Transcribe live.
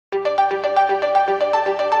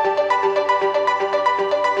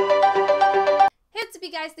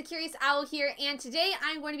guys, the Curious Owl here, and today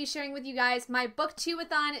I'm going to be sharing with you guys my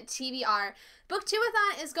BookTube-a-thon TBR.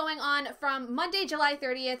 BookTube-a-thon is going on from Monday, July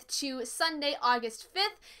 30th to Sunday, August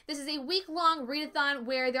 5th. This is a week-long readathon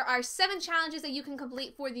where there are 7 challenges that you can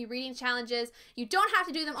complete for the reading challenges. You don't have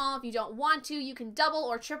to do them all if you don't want to. You can double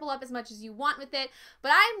or triple up as much as you want with it,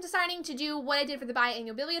 but I'm deciding to do what I did for the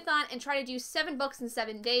biannual bibliothon and try to do 7 books in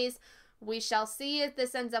 7 days. We shall see if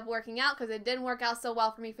this ends up working out, because it didn't work out so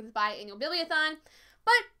well for me for the biannual bibliothon.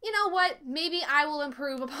 But you know what? Maybe I will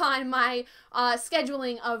improve upon my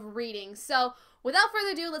scheduling of reading. So without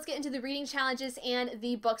further ado, let's get into the reading challenges and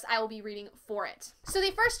the books I will be reading for it. So the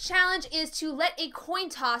first challenge is to let a coin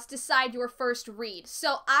toss decide your first read.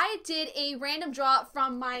 So I did a random draw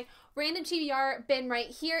from my random TBR bin right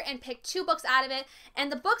here and picked 2 books out of it,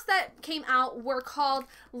 and the books that came out were called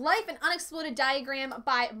Life: An Unexploded Diagram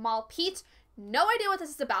by Mal Pete. No idea what this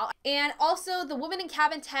is about. And also The Woman in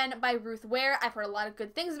Cabin 10 by Ruth Ware. I've heard a lot of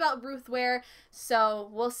good things about Ruth Ware, so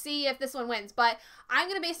we'll see if this one wins. But I'm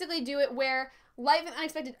going to basically do it where Life: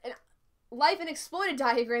 An Exploded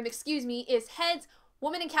Diagram, is heads,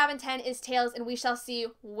 Woman in Cabin 10 is tails, and we shall see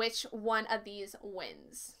which one of these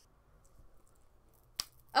wins.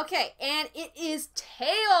 Okay, and it is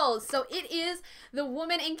tails. So it is The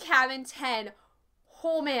Woman in Cabin 10.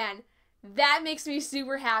 Oh man, that makes me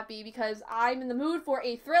super happy because I'm in the mood for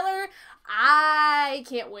a thriller. I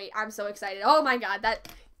can't wait. I'm so excited. Oh my god,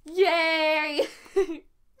 yay!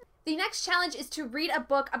 The next challenge is to read a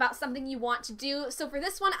book about something you want to do. So for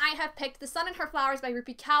this one, I have picked The Sun and Her Flowers by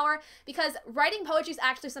Rupi Kaur because writing poetry is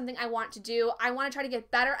actually something I want to do. I want to try to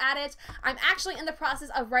get better at it. I'm actually in the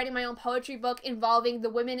process of writing my own poetry book involving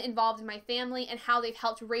the women involved in my family and how they've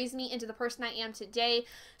helped raise me into the person I am today.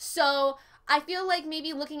 So I feel like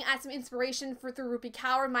maybe looking at some inspiration through Rupi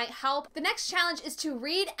Kaur might help. The next challenge is to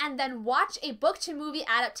read and then watch a book-to-movie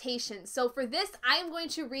adaptation. So for this, I am going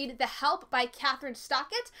to read The Help by Catherine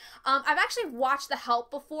Stockett. I've actually watched The Help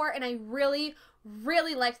before, and I really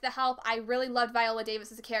liked The Help. I really loved Viola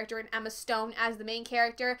Davis as a character and Emma Stone as the main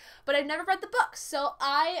character, but I've never read the book. So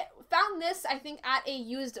I found this, I think, at a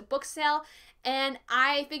used book sale, and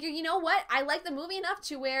I figured, you know what, I like the movie enough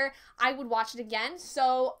to where I would watch it again,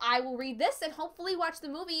 so I will read this and hopefully watch the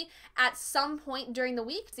movie at some point during the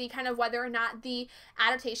week to see kind of whether or not the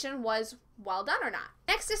adaptation was well done or not.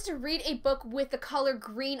 Next is to read a book with the color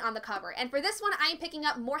green on the cover, and for this one I am picking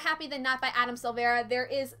up More Happy Than Not by Adam Silvera. There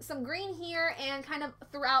is some green here and kind of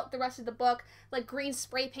throughout the rest of the book, like green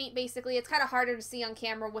spray paint basically. It's kind of harder to see on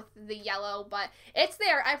camera with the yellow, but it's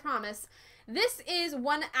there, I promise. This is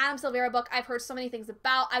one Adam Silvera book I've heard so many things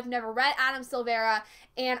about. I've never read Adam Silvera,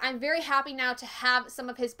 and I'm very happy now to have some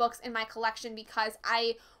of his books in my collection because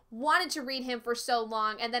I wanted to read him for so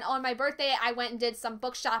long. And then on my birthday, I went and did some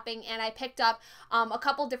book shopping, and I picked up a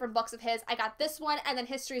couple different books of his. I got this one, and then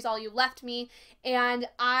History Is All You Left Me, and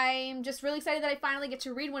I'm just really excited that I finally get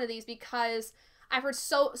to read one of these because I've heard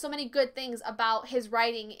so many good things about his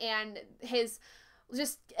writing and his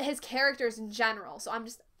characters in general. So I'm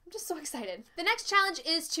just so excited. The next challenge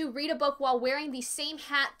is to read a book while wearing the same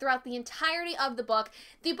hat throughout the entirety of the book.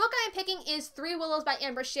 The book I am picking is 3 Willows by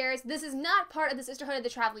Amber Shares. This is not part of the Sisterhood of the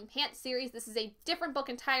Traveling Pants series. This is a different book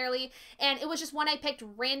entirely, and it was just one I picked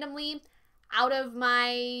randomly out of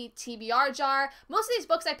my TBR jar. Most of these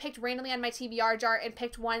books I picked randomly out of my TBR jar and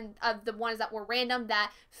picked one of the ones that were random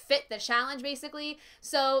that fit the challenge basically.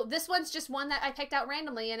 So this one's just one that I picked out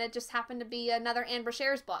randomly, and it just happened to be another Amber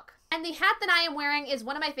Shares book. And the hat that I am wearing is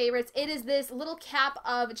one of my favorites. It is this little cap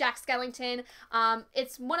of Jack Skellington.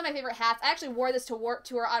 It's one of my favorite hats. I actually wore this to work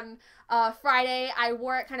tour on Friday. I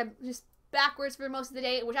wore it kind of just backwards for most of the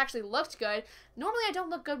day, which actually looked good. Normally I don't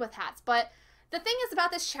look good with hats, but the thing is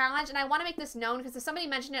about this challenge, and I want to make this known because somebody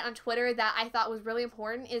mentioned it on Twitter that I thought was really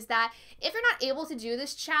important, is that if you're not able to do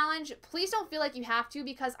this challenge, please don't feel like you have to,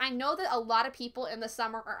 because I know that a lot of people in the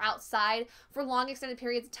summer are outside for long extended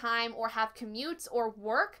periods of time or have commutes or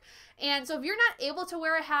work. And so if you're not able to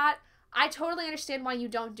wear a hat, I totally understand why you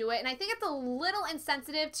don't do it, and I think it's a little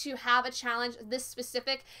insensitive to have a challenge this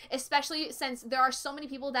specific, especially since there are so many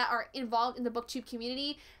people that are involved in the BookTube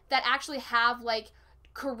community that actually have like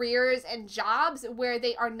careers and jobs where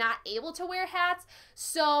they are not able to wear hats.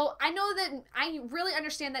 So I know that I really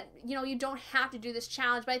understand that, you know, you don't have to do this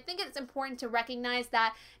challenge, but I think it's important to recognize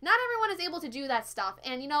that not everyone is able to do that stuff.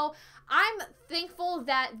 And, you know, I'm thankful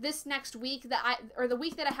that this next week the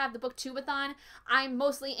week that I have the BookTube-a-thon, I'm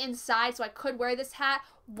mostly inside, so I could wear this hat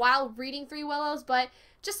while reading 3 Willows, but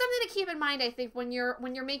just something to keep in mind, I think, when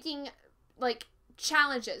you're making like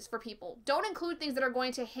challenges for people. Don't include things that are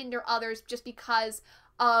going to hinder others just because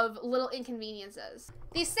of little inconveniences.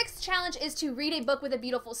 The sixth challenge is to read a book with a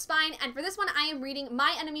beautiful spine, and for this one I am reading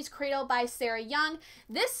My Enemy's Cradle by Sarah Young.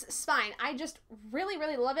 This spine, I just really,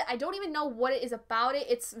 really love it. I don't even know what it is about it.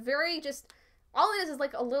 It's very just, all it is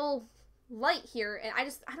like a little light here, and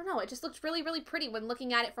I don't know, it just looks really, really pretty when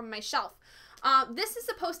looking at it from my shelf. This is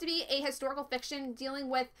supposed to be a historical fiction dealing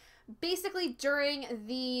with basically during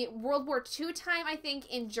the World War II time, I think,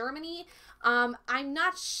 in Germany. I'm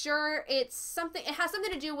not sure. It has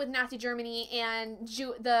something to do with Nazi Germany and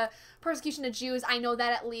the persecution of Jews. I know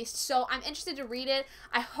that at least. So I'm interested to read it.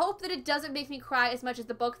 I hope that it doesn't make me cry as much as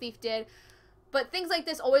The Book Thief did. But things like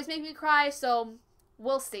this always make me cry, so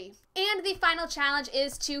we'll see. And the final challenge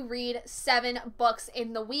is to read 7 books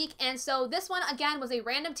in the week. And so this one, again, was a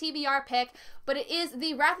random TBR pick, but it is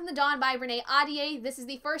The Wrath and the Dawn by readathon. This is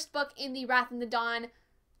the first book in the Wrath and the Dawn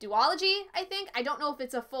duology, I think. I don't know if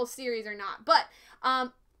it's a full series or not, but I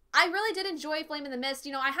really did enjoy Flame in the Mist.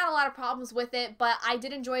 You know, I had a lot of problems with it, but I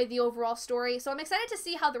did enjoy the overall story. So I'm excited to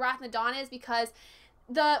see how The Wrath and the Dawn is, because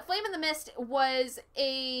the Flame in the Mist was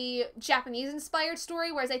a Japanese-inspired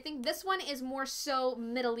story, whereas I think this one is more so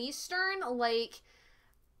Middle Eastern, like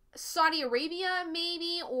Saudi Arabia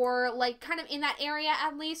maybe, or like kind of in that area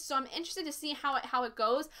at least. So I'm interested to see how it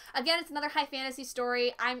goes. Again, it's another high fantasy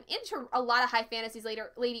story. I'm into a lot of high fantasies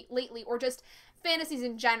lately, or just fantasies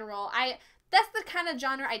in general. That's the kind of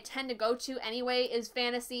genre I tend to go to anyway, is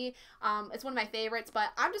fantasy. It's one of my favorites, but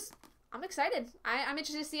I'm excited. I'm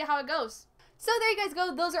interested to see how it goes. So there you guys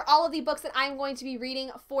go. Those are all of the books that I'm going to be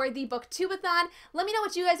reading for the BookTube-a-thon. Let me know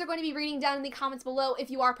what you guys are going to be reading down in the comments below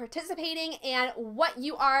if you are participating, and what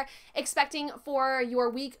you are expecting for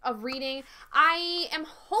your week of reading. I am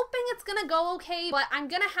hoping it's going to go okay, but I'm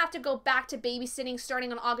going to have to go back to babysitting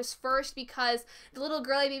starting on August 1st, because the little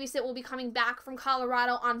girl I babysit will be coming back from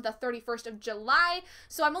Colorado on the 31st of July.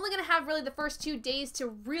 So I'm only going to have really the first 2 days to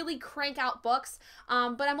really crank out books,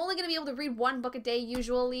 but I'm only going to be able to read 1 book a day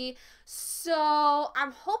usually. So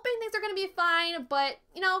I'm hoping things are going to be fine, but,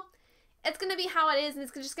 you know, it's going to be how it is, and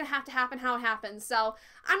it's just going to have to happen how it happens. So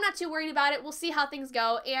I'm not too worried about it. We'll see how things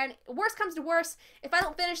go, and worst comes to worst, if I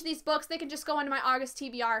don't finish these books, they can just go into my August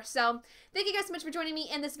TBR. So thank you guys so much for joining me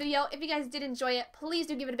in this video. If you guys did enjoy it, please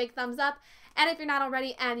do give it a big thumbs up. And if you're not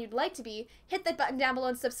already and you'd like to be, hit that button down below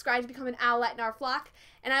and subscribe to become an owlet in our flock.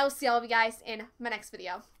 And I will see all of you guys in my next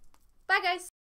video. Bye, guys!